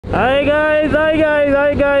Hai guys,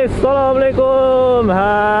 Assalamualaikum.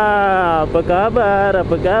 Apa kabar?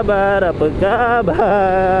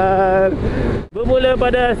 Bermula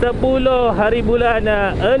pada 10 hari bulan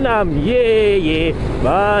 6. Ye.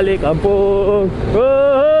 Balik kampung.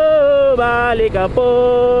 Oh, balik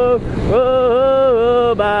kampung.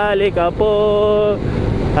 Oh, balik kampung.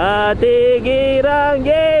 Hati girang,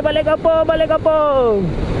 ye, balik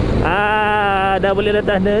kampung. Dah boleh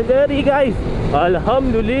rentas negeri guys.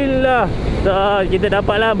 Alhamdulillah. Kita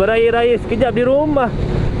dapatlah beraya-raya sekejap di rumah.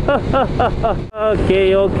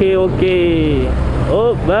 Okey.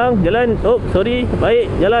 Oh bang, jalan. Oh sorry, baik,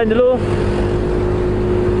 jalan dulu.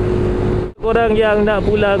 Korang yang nak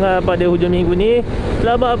pulang pada hujung minggu ni,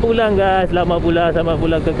 selamat pulang guys. Selamat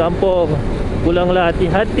pulang ke kampung. Pulanglah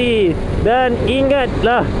hati-hati. Dan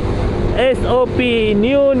ingatlah SOP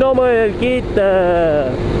new normal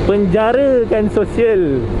kita, penjarakan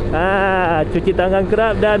sosial, cuci tangan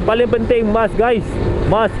kerap, dan paling penting mask guys.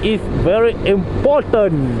 Mask is very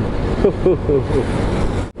important.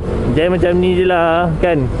 Jangan macam ni je lah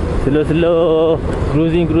kan, slow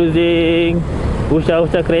cruising, usah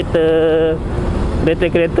kereta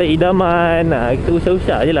idaman. Kita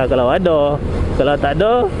usah je lah kalau ada. Kalau tak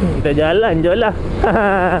ada, kita jalan je lah.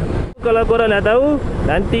 Kalau korang nak tahu,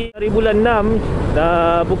 nanti hari bulan 6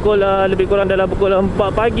 dah pukul lebih kurang dalam pukul 4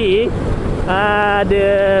 pagi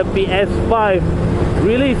ada PS5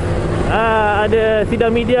 release. Ada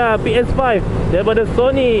sidang media PS5 daripada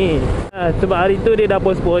Sony. Sebab hari tu dia dah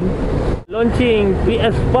postpone launching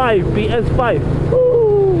PS5.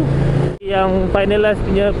 Yang finalize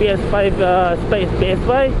punya PS5 spec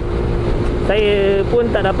PS5 saya pun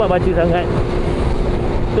tak dapat baca sangat.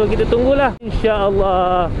 So kita tunggulah,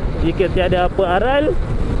 insya-Allah. Jika tiada apa aral,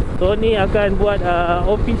 Sony akan buat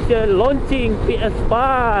official launching PS5.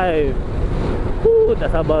 Tak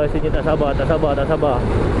sabar rasanya, tak sabar.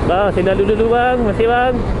 Bang, saya lalu dulu bang. Masih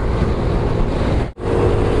bang.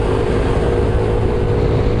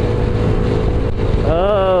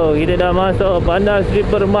 Oh, kita dah masuk Bandar Sri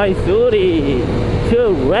Permaisuri,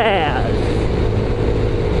 Cheras.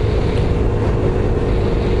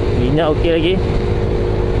 Minyak okey lagi.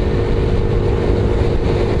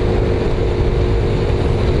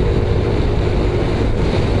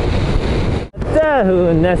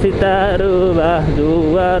 Tahu nasi tak rubah,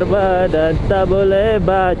 luar badan tak boleh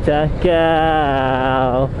baca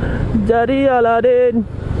kau. Jadi Aladin.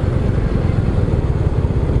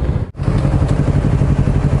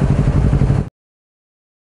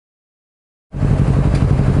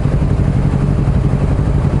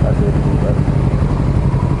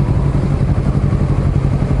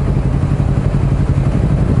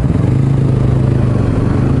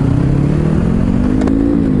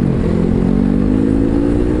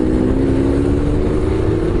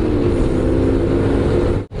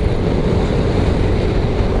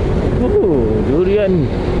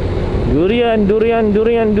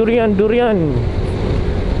 Durian.